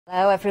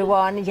Hello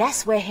everyone,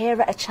 yes we're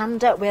here at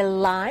Achanda, we're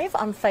live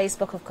on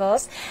Facebook of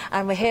course,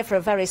 and we're here for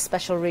a very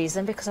special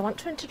reason because I want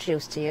to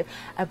introduce to you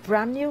a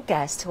brand new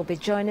guest who will be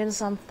joining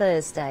us on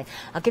Thursday.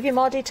 I'll give you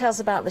more details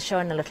about the show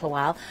in a little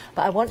while,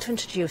 but I want to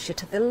introduce you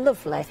to the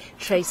lovely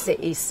Tracy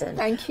Easson.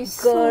 Thank you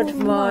so much.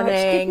 Good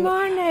morning. Good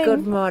morning.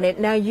 Good morning.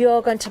 Now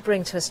you're going to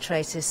bring to us,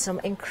 Tracy, some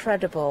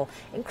incredible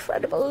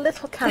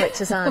little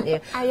characters, aren't you?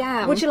 I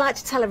am. Would you like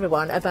to tell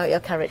everyone about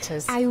your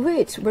characters? I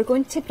would. We're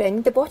going to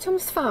bring the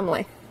Bottoms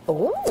family.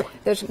 Oh.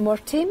 There's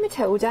Morty,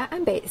 Matilda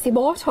and Betsy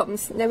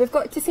Bottoms. Now we've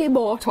got to say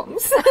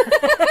Bottoms.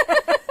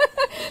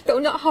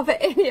 They'll not have it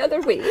any other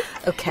way.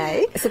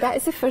 Okay. So that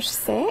is the first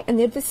set, and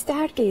they're the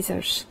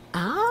Stargazers.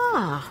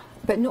 Ah.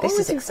 But This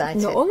is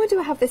exciting. Not only do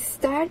I have the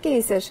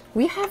Stargazers,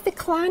 we have the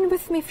clan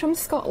with me from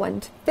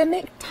Scotland, the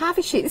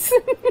McTavishes.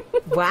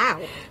 Wow.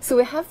 So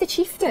we have the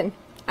chieftain.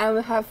 And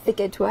we have the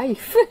good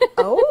wife.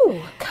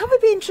 Oh, can we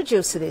be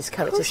introduced to these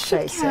characters,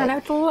 Tracy? Can.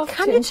 I'd love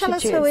Can to you tell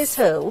us who is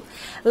who?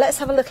 Let's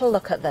have a little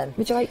look at them.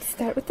 Would you like to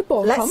start with the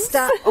Bottoms? Let's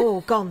start.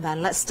 Oh, go on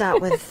then. Let's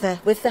start with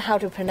the how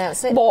do we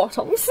pronounce it?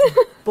 Bottoms.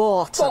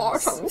 Bottoms.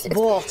 Bottoms.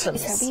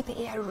 Bottoms. It's a wee bit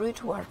of a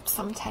rude word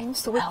sometimes,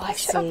 so we Oh, I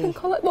push it up see. and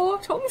call it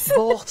Bottoms.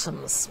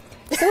 Bottoms.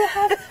 So we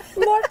have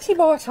Morty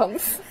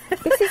Bottoms.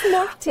 This is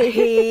Morty.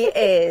 He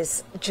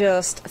is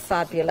just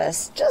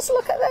fabulous. Just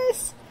look at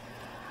this.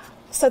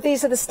 So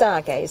these are the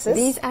Stargazers.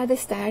 These are the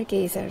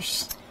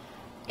Stargazers.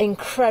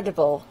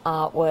 Incredible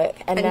artwork.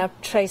 And now,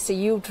 Tracy,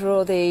 you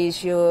draw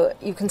these. You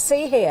can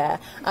see here,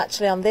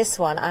 actually on this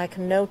one, I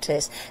can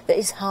notice that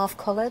he's half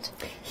coloured.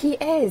 He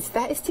is.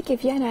 That is to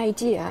give you an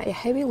idea of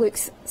how he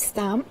looks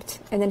stamped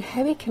and then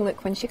how he can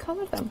look once you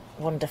colour them.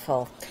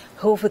 Wonderful.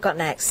 Who have we got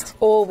next?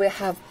 Oh, we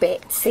have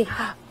Betsy.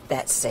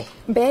 Betsy.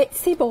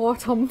 Betsy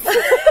Bottoms.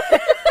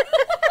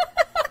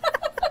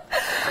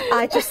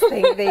 I just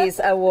think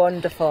these are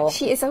wonderful.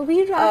 She is a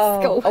wee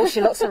rascal. Oh,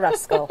 she looks a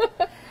rascal.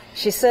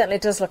 She certainly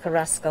does look a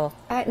rascal.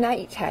 At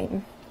night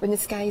time, when the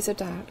skies are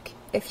dark,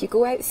 if you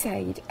go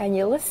outside and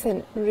you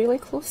listen really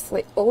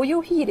closely, all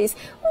you'll hear is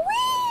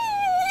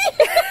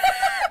wee!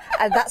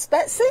 And that's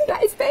Betsy?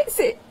 That is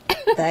Betsy.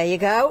 There you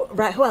go.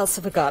 Right, who else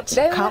have we got?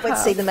 Then Can't we wait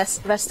to see have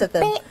the rest of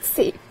them.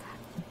 Betsy.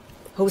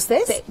 Who's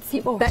this? Betsy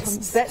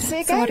Bottoms.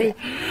 Betsy again? Sorry.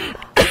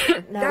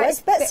 Now,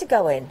 where's Betsy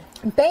going?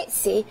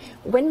 Betsy,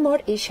 when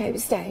Morty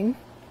shouts down,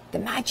 the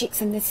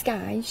magic's in the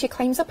sky, she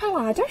climbs up a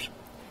ladder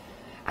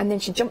and then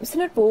she jumps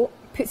in her boat,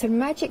 puts her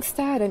magic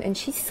star in and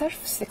she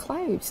surfs the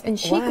clouds and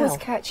she goes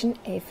catching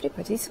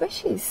everybody's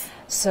wishes.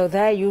 So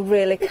there you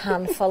really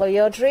can follow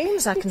your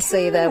dreams, I can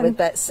see there with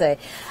Betsy.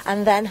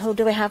 And then who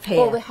do we have here?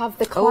 Oh, we have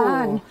the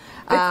clan.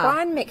 The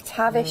clan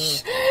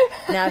McTavish.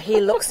 Now he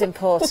looks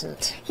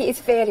important. He is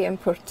very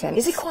important.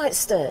 Is he quite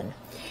stern?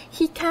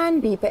 He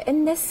can be, but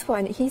in this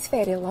one, he's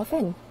very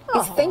loving.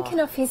 He's thinking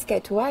of his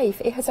good wife.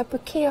 He has a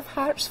bouquet of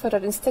hearts for her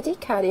instead of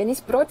carrying his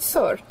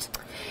broadsword.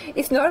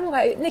 He's normally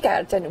out in the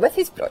garden with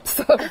his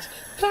broadsword,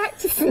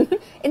 practising.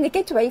 And the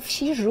good wife,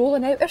 she's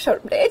rolling out her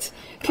shortbread,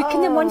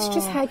 cooking the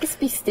monstrous haggis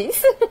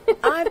beasties.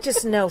 I've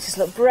just noticed,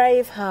 look,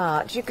 brave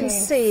heart. You can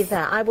see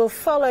that. I will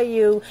follow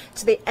you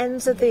to the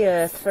ends of the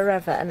earth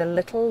forever, and a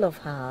little love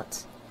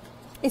heart.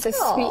 He's a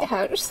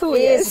sweetheart, so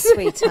he is a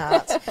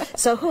sweetheart.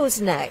 So who's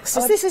next?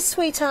 Is this a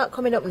sweetheart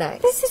coming up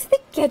next? This is the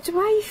good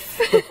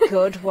wife. The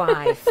good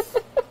wife.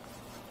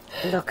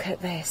 Look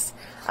at this.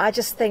 I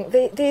just think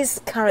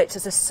these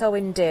characters are so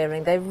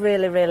endearing. They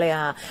really, really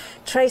are.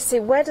 Tracy,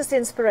 where does the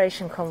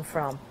inspiration come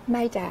from?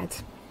 My dad.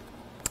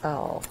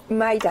 Oh.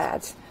 My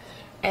dad.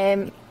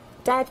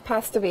 Dad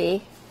passed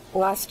away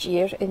last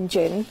year in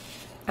June,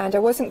 and I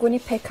wasn't going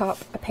to pick up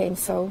a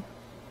pencil,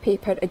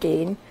 paper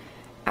again.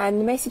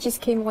 And the messages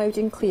came loud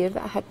and clear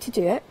that I had to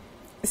do it.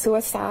 So I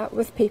sat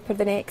with paper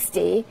the next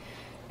day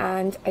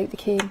and out they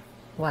came.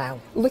 Wow.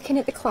 Looking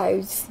at the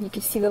clouds, you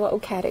could see the little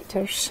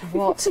characters.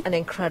 What an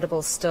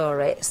incredible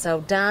story.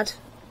 So, Dad,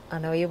 I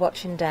know you're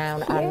watching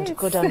down, and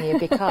good on you,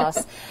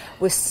 because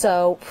we're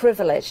so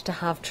privileged to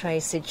have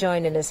Tracy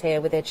joining us here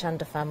with the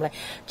Achanda family.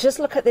 Just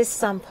look at this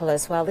sample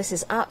as well. This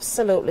is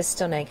absolutely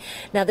stunning.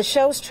 Now, the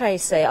show's,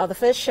 Tracy, the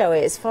first show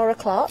is 4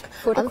 o'clock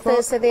on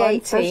Thursday the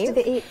 18th. Thursday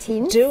the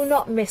 18th. Do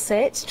not miss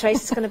it.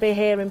 Tracy's going to be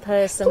here in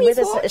person with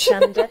us at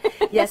Achanda.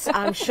 Yes,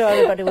 I'm sure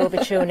everybody will be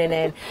tuning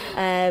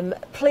in.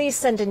 Please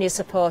send in your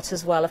support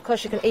as well. Of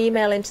course, you can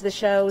email into the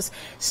shows,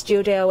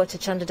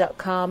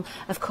 studio@achanda.com.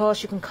 Of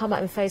course, you can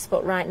comment on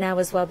Facebook right now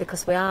as well,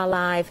 because we are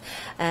live.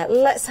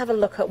 Let's have a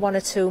look at one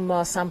or two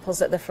more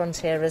samples at the front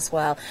here as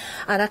well.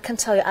 And I can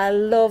tell you, I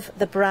love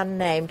the brand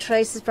name,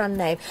 Tracy's brand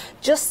name,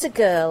 Just a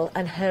Girl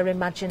and Her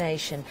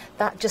Imagination.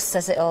 That just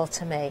says it all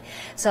to me.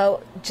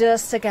 So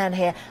just again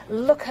here,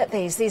 look at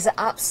these are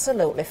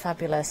absolutely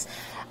fabulous.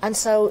 And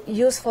so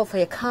useful for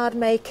your card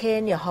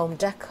making, your home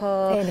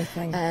decor,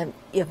 anything,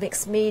 your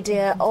mixed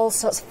media, all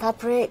sorts of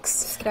fabrics.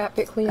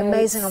 Scrapbook layouts.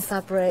 Amazing on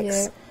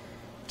fabrics.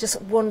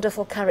 just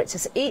wonderful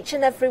characters. Each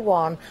and every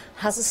one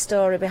has a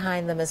story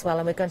behind them as well,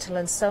 and we're going to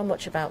learn so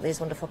much about these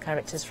wonderful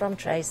characters from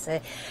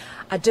Tracy.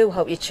 I do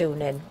hope you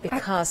tune in,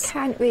 because I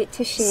can't wait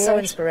to share. So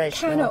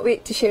inspirational. Cannot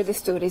wait to share the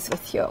stories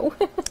with you all.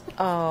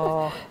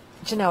 Oh,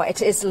 do you know,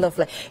 it is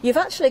lovely. You've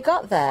actually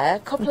got there a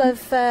couple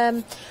of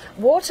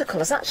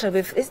watercolours.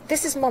 Actually,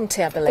 this is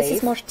Monty, I believe. This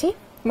is Morty.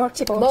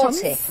 Morty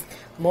Bottoms.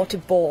 Morty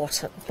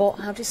Bottom.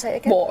 How do you say it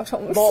again?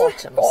 Bottoms.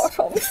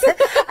 Bottoms.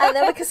 And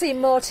then we can see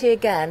Morty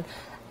again.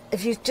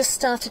 If you just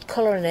started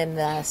colouring in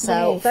there,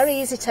 so yes. Very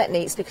easy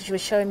techniques, because you were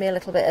showing me a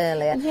little bit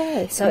earlier.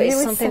 Yes, so really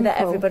it's something simple. that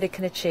everybody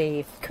can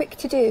achieve. Quick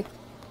to do.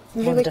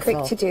 Really Wonderful.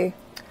 quick to do.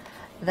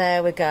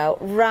 There we go.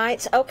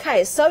 Right,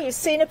 okay, so you've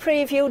seen a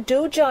preview.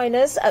 Do join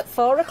us at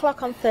 4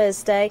 o'clock on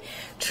Thursday.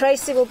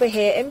 Tracy will be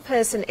here in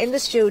person in the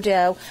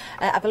studio.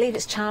 I believe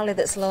it's Charlie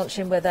that's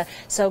launching with her,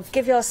 so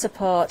give your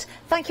support.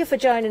 Thank you for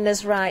joining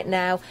us right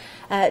now.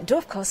 Do,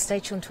 of course, stay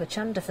tuned to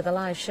Achanda for the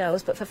live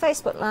shows, but for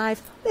Facebook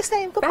Live, we're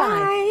saying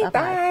goodbye.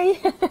 Bye.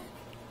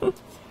 Bye.